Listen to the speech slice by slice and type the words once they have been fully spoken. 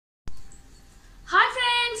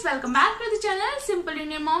welcome back to the channel Simple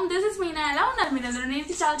Indian Mom. This is Meena. ఎలా ఉన్నారు మీరందరూ?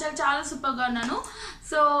 నేను చాలా సూపర్ గా ఉన్నాను.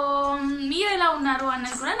 సో మీరు ఎలా ఉన్నారు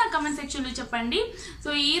అన్నది కూడా నా కామెంట్ సెక్షన్ లో చెప్పండి. సో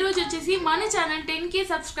ఈ రోజు వచ్చేసి మన ఛానల్ 10k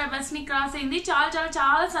సబ్స్క్రైబర్స్ ని క్రాస్ అయింది.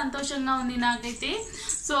 చాలా సంతోషంగా ఉంది నాకైతే.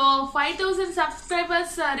 సో 5000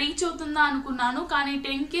 సబ్స్క్రైబర్స్ రీచ్ అవుతుందా అనుకున్నాను, కానీ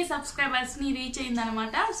 10k సబ్స్క్రైబర్స్ ని రీచ్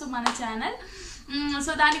అయిందన్నమాట. సో మన ఛానల్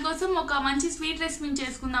సో దానికోసం ఒక మంచి స్వీట్ రెసిపీ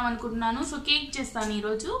చేసుకుందాం అనుకుంటున్నాను. సో కేక్ చేస్తాను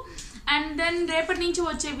ఈరోజు. అండ్ దెన్ రేపటి నుంచి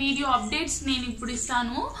వచ్చే వీడియో అప్డేట్స్ నేను ఇప్పుడు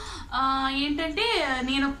ఇస్తాను. ఏంటంటే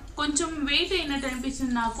నేను కొంచెం వెయిట్ అయినట్టు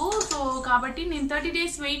అనిపిస్తుంది నాకు. సో కాబట్టి నేను 30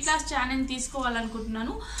 days weight loss challenge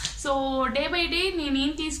తీసుకోవాలనుకుంటున్నాను. So day by day నేను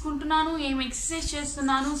ఏం తీసుకుంటున్నాను, ఏం ఎక్సర్సైజ్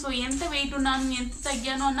చేస్తున్నాను, సో ఎంత వెయిట్ ఉన్నాను, ఎంత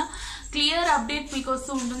తగ్గాను అన్న క్లియర్ అప్డేట్ మీకు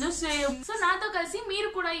వస్తూ ఉంటుంది. సో నాతో కలిసి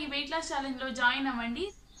మీరు కూడా ఈ వెయిట్ లాస్ ఛాలెంజ్లో జాయిన్ అవ్వండి.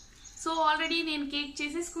 సో ఆల్రెడీ నేను కేక్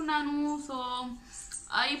చేసేసుకున్నాను. సో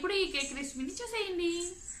ఇప్పుడు ఈ కేక్ రెసిపీని చూసేయండి.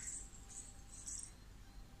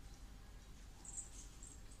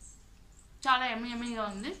 చాలా యమ్మీగా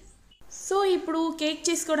ఉంది. సో ఇప్పుడు కేక్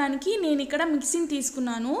చేసుకోవడానికి నేను ఇక్కడ మిక్సీని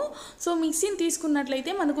తీసుకున్నాను. సో మిక్సీని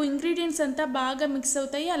తీసుకున్నట్లయితే మనకు ఇంగ్రీడియంట్స్ అంతా బాగా మిక్స్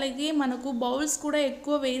అవుతాయి, అలాగే మనకు బౌల్స్ కూడా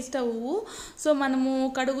ఎక్కువ వేస్ట్ అవ్వవు. సో మనము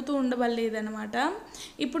కడుగుతూ ఉండవలేదన్నమాట.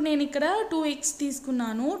 ఇప్పుడు నేను ఇక్కడ 2 eggs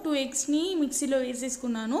తీసుకున్నాను. 2 eggsని మిక్సీలో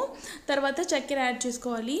వేసేసుకున్నాను. తర్వాత చక్కెర యాడ్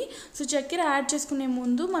చేసుకోవాలి. సో చక్కెర యాడ్ చేసుకునే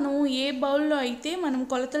ముందు మనం ఏ బౌల్లో అయితే మనం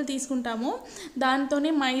కొలతలు తీసుకుంటామో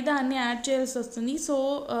దాంతోనే మైదా అన్ని యాడ్ చేయాల్సి వస్తుంది. సో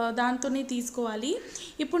దాంతోనే తీసుకోవాలి.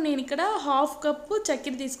 ఇప్పుడు నేను ఇక్కడ 1/2 cup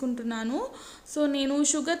చక్కెర తీసుకుంటున్నాను. సో నేను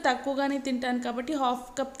షుగర్ తక్కువగానే తింటాను కాబట్టి 1/2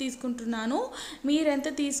 cup తీసుకుంటున్నాను. మీరు ఎంత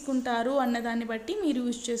తీసుకుంటారు అన్నదాన్ని బట్టి మీరు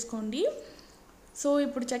యూజ్ చేసుకోండి. సో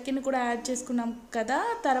ఇప్పుడు చక్కెరని కూడా యాడ్ చేసుకున్నాం కదా.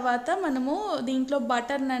 తర్వాత మనము దీంట్లో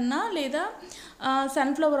బటర్నన్నా లేదా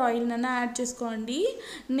సన్ఫ్లవర్ ఆయిల్నన్నా యాడ్ చేసుకోండి.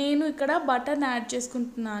 నేను ఇక్కడ బటర్ని యాడ్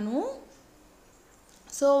చేసుకుంటున్నాను.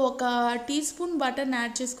 సో ఒక టీ స్పూన్ బటర్ని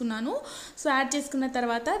యాడ్ చేసుకున్నాను. సో యాడ్ చేసుకున్న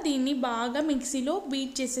తర్వాత దీన్ని బాగా మిక్సీలో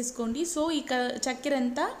బీట్ చేసేసుకోండి. సో ఇక చక్కెర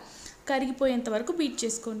అంతా కరిగిపోయేంత వరకు బీట్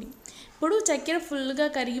చేసుకోండి. ఇప్పుడు చక్కెర ఫుల్గా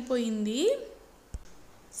కరిగిపోయింది.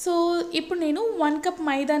 సో ఇప్పుడు నేను 1 cup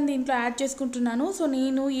మైదాని దీంట్లో యాడ్ చేసుకుంటున్నాను. సో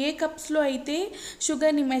నేను ఏ కప్స్లో అయితే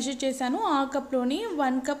షుగర్ని మెజర్ చేశానో ఆ కప్లోని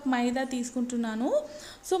 1 cup మైదా తీసుకుంటున్నాను.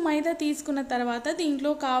 సో మైదా తీసుకున్న తర్వాత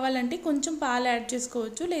దీంట్లో కావాలంటే కొంచెం పాలు యాడ్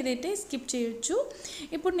చేసుకోవచ్చు, లేదంటే స్కిప్ చేయొచ్చు.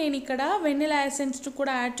 ఇప్పుడు నేను ఇక్కడ వెనిలా ఎసెన్స్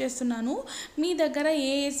కూడా యాడ్ చేస్తున్నాను. మీ దగ్గర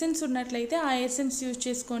ఏ ఎసెన్స్ ఉన్నట్లయితే ఆ ఎసెన్స్ యూజ్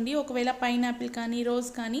చేసుకోండి. ఒకవేళ పైనాపిల్ కానీ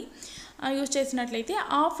రోజ్ కానీ యూజ్ చేసినట్లయితే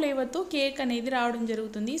ఆ ఫ్లేవర్తో కేక్ అనేది రావడం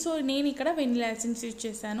జరుగుతుంది. సో నేను ఇక్కడ వెనిలా ఎసెన్స్ యూజ్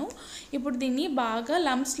చేశాను. ఇప్పుడు దీన్ని బాగా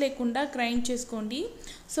లంప్స్ లేకుండా గ్రైండ్ చేసుకోండి.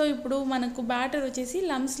 సో ఇప్పుడు మనకు బ్యాటర్ వచ్చేసి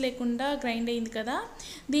లంప్స్ లేకుండా గ్రైండ్ అయింది కదా.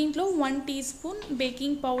 దీంట్లో 1 teaspoon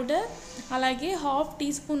బేకింగ్ పౌడర్, అలాగే 1/2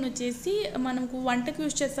 teaspoon వచ్చేసి మనకు వంటకు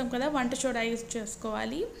యూజ్ చేస్తాం కదా, వంట సోడా యూజ్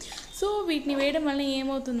చేసుకోవాలి. సో వీటిని వేయడం వల్ల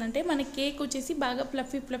ఏమవుతుందంటే మన కేక్ వచ్చేసి బాగా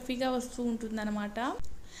ఫ్లఫీగా వస్తూ ఉంటుందన్నమాట.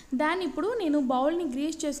 దాన్ని ఇప్పుడు నేను బౌల్ని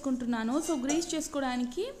గ్రీస్ చేసుకుంటున్నాను. సో గ్రీస్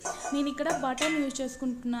చేసుకోవడానికి నేను ఇక్కడ బటర్ని యూజ్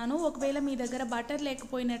చేసుకుంటున్నాను. ఒకవేళ మీ దగ్గర బటర్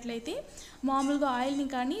లేకపోయినట్లయితే మామూలుగా ఆయిల్ని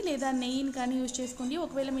కానీ లేదా నెయ్యిని కానీ యూజ్ చేసుకోండి.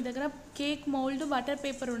 ఒకవేళ మీ దగ్గర కేక్ మౌల్డ్ బటర్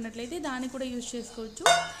పేపర్ ఉన్నట్లయితే దాన్ని కూడా యూజ్ చేసుకోవచ్చు.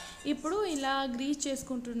 ఇప్పుడు ఇలా గ్రీస్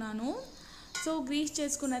చేసుకుంటున్నాను. సో గ్రీస్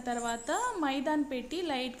చేసుకున్న తర్వాత మైదాని పెట్టి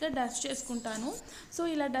లైట్గా డస్ట్ చేసుకుంటాను. సో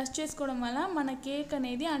ఇలా డస్ట్ చేసుకోవడం వల్ల మన కేక్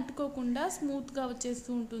అనేది అంటుకోకుండా స్మూత్గా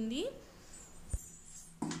వచ్చేస్తూ ఉంటుంది.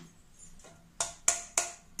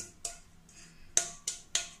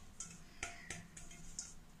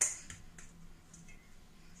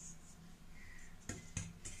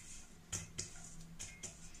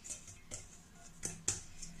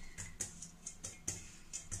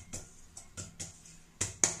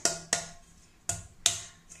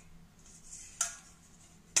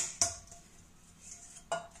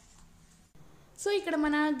 సో ఇక్కడ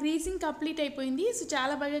మన గ్రీజింగ్ కంప్లీట్ అయిపోయింది. సో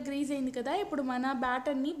చాలా బాగా గ్రీజ్ అయింది కదా. ఇప్పుడు మన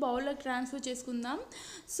బ్యాటర్ని బౌల్లోకి ట్రాన్స్ఫర్ చేసుకుందాం.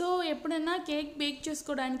 సో ఎప్పుడైనా కేక్ బేక్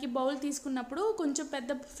చేసుకోవడానికి బౌల్ తీసుకున్నప్పుడు కొంచెం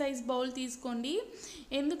పెద్ద సైజ్ బౌల్ తీసుకోండి.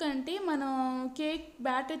 ఎందుకంటే మనం కేక్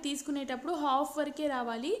బ్యాటర్ తీసుకునేటప్పుడు 1/2 వరకే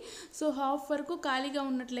రావాలి. సో 1/2 వరకు ఖాళీగా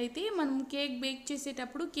ఉన్నట్లయితే మనం కేక్ బేక్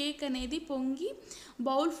చేసేటప్పుడు కేక్ అనేది పొంగి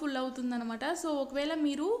బౌల్ ఫుల్ అవుతుందన్నమాట. సో ఒకవేళ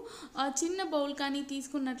మీరు చిన్న బౌల్ కానీ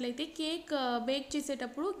తీసుకున్నట్లయితే కేక్ బేక్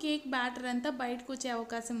చేసేటప్పుడు కేక్ బ్యాటర్ అంతా బయటకు వచ్చే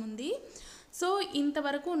అవకాశం ఉంది. సో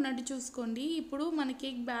ఇంతవరకు ఉన్నట్టు చూసుకోండి. ఇప్పుడు మన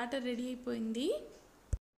కేక్ బ్యాటర్ రెడీ అయిపోయింది.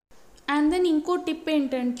 అండ్ దెన్ ఇంకో టిప్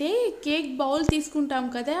ఏంటంటే కేక్ బౌల్ తీసుకుంటాం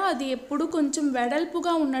కదా, అది ఎప్పుడు కొంచెం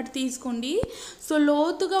వెడల్పుగా ఉన్నట్టు తీసుకోండి. సో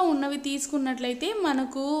లోతుగా ఉన్నవి తీసుకున్నట్లయితే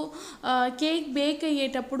మనకు కేక్ బేక్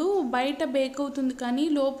అయ్యేటప్పుడు బయట బేక్ అవుతుంది కానీ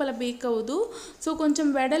లోపల బేక్ అవ్వదు. సో కొంచెం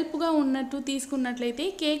వెడల్పుగా ఉన్నట్టు తీసుకున్నట్లయితే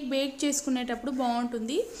కేక్ బేక్ చేసుకునేటప్పుడు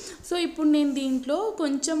బాగుంటుంది. సో ఇప్పుడు నేను దీంట్లో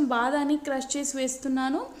కొంచెం బాదాన్ని క్రష్ చేసి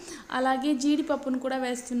వేస్తున్నాను, అలాగే జీడిపప్పును కూడా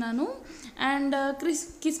వేస్తున్నాను, అండ్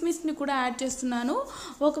కిస్మిస్ని కూడా యాడ్ చేస్తున్నాను.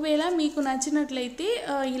 ఒకవేళ మీకు నచ్చినట్లయితే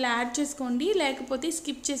ఇలా యాడ్ చేసుకోండి, లేకపోతే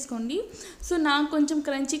స్కిప్ చేసుకోండి. సో నాకు కొంచెం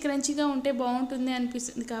క్రంచీగా ఉంటే బాగుంటుంది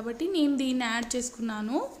అనిపిస్తుంది కాబట్టి నేను దీన్ని యాడ్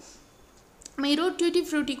చేసుకున్నాను. మీరు ట్యూటీ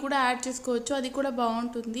ఫ్రూటీ కూడా యాడ్ చేసుకోవచ్చు, అది కూడా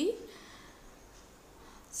బాగుంటుంది.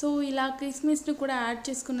 సో ఇలా కిస్మిస్ని కూడా యాడ్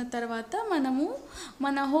చేసుకున్న తర్వాత మనము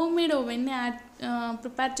మన హోమ్ మేడ్ ఓవెన్ని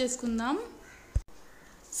ప్రిపేర్ చేసుకుందాం.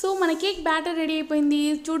 సో మన కేక్ బ్యాటర్ రెడీ అయిపోయింది.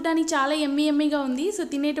 చూడడానికి చాలా ఎమ్మీగా ఉంది. సో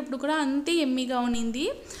తినేటప్పుడు కూడా అంతే ఎమ్మీగా ఉన్నింది.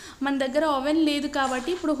 మన దగ్గర ఓవెన్ లేదు కాబట్టి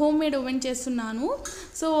ఇప్పుడు హోమ్ మేడ్ ఓవెన్ చేస్తున్నాను.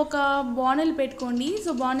 సో ఒక బానెల్ పెట్టుకోండి. సో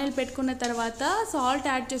బానెల్ పెట్టుకున్న తర్వాత సాల్ట్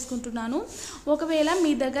యాడ్ చేసుకుంటున్నాను. ఒకవేళ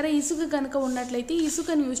మీ దగ్గర ఇసుక కనుక ఉన్నట్లయితే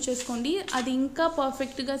ఇసుకని యూజ్ చేసుకోండి, అది ఇంకా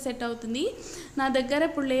పర్ఫెక్ట్గా సెట్ అవుతుంది. నా దగ్గర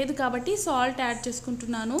ఇప్పుడు లేదు కాబట్టి సాల్ట్ యాడ్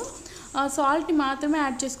చేసుకుంటున్నాను. సాల్ట్ని మాత్రమే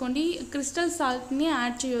యాడ్ చేసుకోండి, క్రిస్టల్ సాల్ట్ని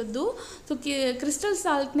యాడ్ చేయొద్దు. సో క్రిస్టల్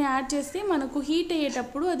సాల్ట్ని యాడ్ చేస్తే మనకు హీట్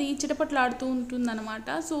అయ్యేటప్పుడు అది చిటపట్లాడుతూ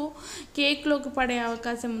ఉంటుందన్నమాట. సో కేక్లోకి పడే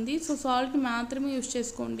అవకాశం ఉంది. సో సాల్ట్ని మాత్రమే యూజ్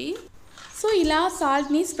చేసుకోండి. సో ఇలా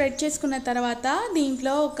సాల్ట్ని స్ప్రెడ్ చేసుకున్న తర్వాత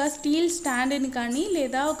దీంట్లో ఒక స్టీల్ స్టాండ్ని కానీ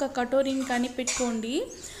లేదా ఒక కటోరీని కానీ పెట్టుకోండి.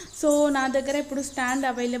 సో నా దగ్గర ఇప్పుడు స్టాండ్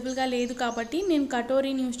అవైలబుల్గా లేదు కాబట్టి నేను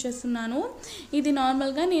కటోరీని యూజ్ చేస్తున్నాను. ఇది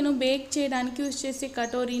నార్మల్గా నేను బేక్ చేయడానికి యూజ్ చేసే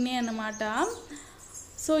కటోరీనే అన్నమాట.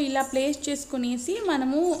 సో ఇలా ప్లేస్ చేసుకునేసి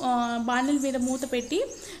మనము బాణల్ మీద మూత పెట్టి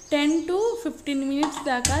 10 to 15 మినిట్స్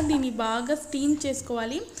దాకా దీన్ని బాగా స్టీమ్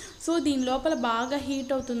చేసుకోవాలి. సో దీని లోపల బాగా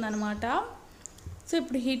హీట్ అవుతుందన్నమాట. సో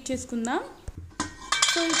ఇప్పుడు హీట్ చేసుకుందాం.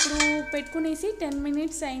 సో ఇప్పుడు పెట్టుకునేసి 10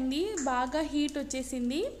 మినిట్స్ అయింది, బాగా హీట్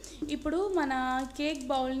వచ్చేసింది. ఇప్పుడు మన కేక్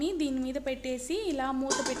బౌల్ని దీని మీద పెట్టేసి ఇలా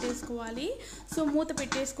మూత పెట్టేసుకోవాలి. సో మూత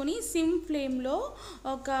పెట్టేసుకొని సిమ్ ఫ్లేమ్లో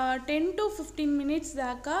ఒక 10 to 15 మినిట్స్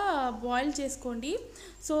దాకా బాయిల్ చేసుకోండి.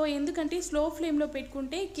 సో ఎందుకంటే స్లో ఫ్లేమ్లో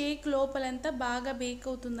పెట్టుకుంటే కేక్ లోపలంతా బాగా బేక్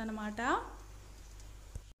అవుతుందన్నమాట.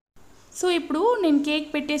 సో ఇప్పుడు నేను కేక్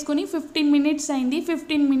పెట్టేసుకొని 15 మినిట్స్ అయింది.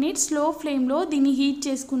 15 మినిట్స్ స్లో ఫ్లేమ్లో దీన్ని హీట్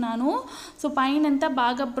చేసుకున్నాను. సో పైన అంతా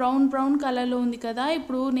బాగా బ్రౌన్ కలర్లో ఉంది కదా.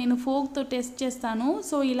 ఇప్పుడు నేను ఫోక్తో టెస్ట్ చేస్తాను.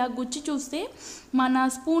 సో ఇలా గుచ్చి చూస్తే మన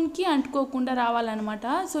స్పూన్కి అంటుకోకుండా రావాలన్నమాట.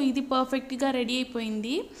 సో ఇది పర్ఫెక్ట్గా రెడీ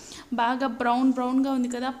అయిపోయింది. బాగా బ్రౌన్గా ఉంది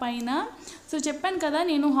కదా పైన. సో చెప్పాను కదా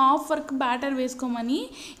నేను హాఫ్ వర్క్ బ్యాటర్ వేసుకోమని.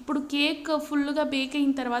 ఇప్పుడు కేక్ ఫుల్గా బేక్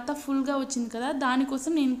అయిన తర్వాత ఫుల్గా వచ్చింది కదా,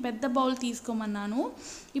 దానికోసం నేను పెద్ద బౌల్ తీసుకోమన్నాను.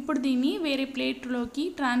 ఇప్పుడు దీన్ని వేరే ప్లేట్లోకి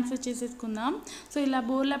ట్రాన్స్ఫర్ చేసేసుకుందాం. సో ఇలా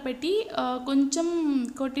బౌల్లో పెట్టి కొంచెం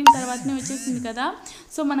కొట్టిన తర్వాతనే వచ్చేసింది కదా.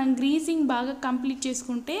 సో మనం గ్రీజింగ్ బాగా కంప్లీట్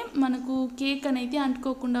చేసుకుంటే మనకు కేక్ అనేది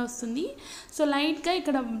అంటుకోకుండా వస్తుంది. సో లైట్గా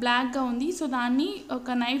ఇక్కడ బ్లాక్గా ఉంది. సో దాన్ని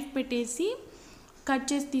ఒక నైఫ్ పెట్టేసి కట్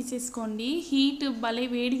చేసి తీసేసుకోండి. హీట్ భలే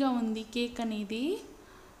వేడిగా ఉంది కేక్ అనేది.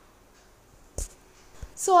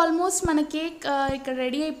 సో ఆల్మోస్ట్ మన కేక్ ఇక్కడ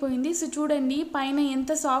రెడీ అయిపోయింది. సో చూడండి పైన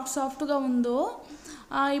ఎంత సాఫ్ట్గా ఉందో.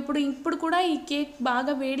 ఇప్పుడు కూడా ఈ కేక్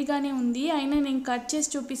బాగా వేడిగానే ఉంది, అయినా నేను కట్ చేసి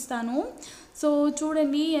చూపిస్తాను. సో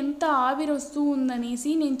చూడండి ఎంత ఆవిరి వస్తూ ఉందనేసి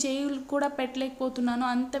నేను చేతులు కూడా పెట్టలేకపోతున్నాను,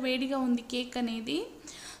 అంత వేడిగా ఉంది కేక్ అనేది.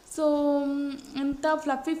 సో ఎంత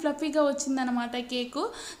ఫ్లఫీగా వచ్చిందనమాట కేకు.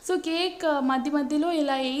 సో కేక్ మధ్యలో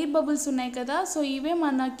ఇలా ఎయిర్ బబుల్స్ ఉన్నాయి కదా, సో ఇవే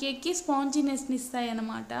మన కేక్కి స్పాంజినెస్ని ఇస్తాయి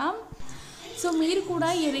అన్నమాట. సో మీరు కూడా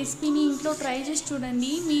ఈ రెసిపీని ఇంట్లో ట్రై చేసి చూడండి,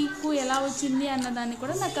 మీకు ఎలా వచ్చింది అన్నదాన్ని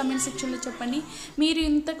కూడా నా కమెంట్ సెక్షన్లో చెప్పండి. మీరు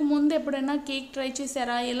ఇంతకు ముందు ఎప్పుడైనా కేక్ ట్రై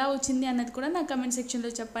చేశారా, ఎలా వచ్చింది అన్నది కూడా నా కమెంట్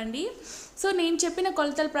సెక్షన్లో చెప్పండి. సో నేను చెప్పిన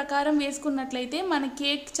కొలతల ప్రకారం వేసుకున్నట్లయితే మన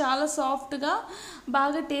కేక్ చాలా సాఫ్ట్గా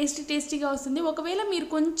బాగా టేస్టీగా వస్తుంది. ఒకవేళ మీరు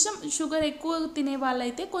కొంచెం షుగర్ ఎక్కువ తినే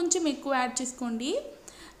వాళ్ళైతే కొంచెం ఎక్కువ యాడ్ చేసుకోండి.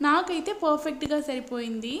 నాకైతే పర్ఫెక్ట్గా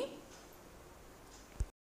సరిపోయింది.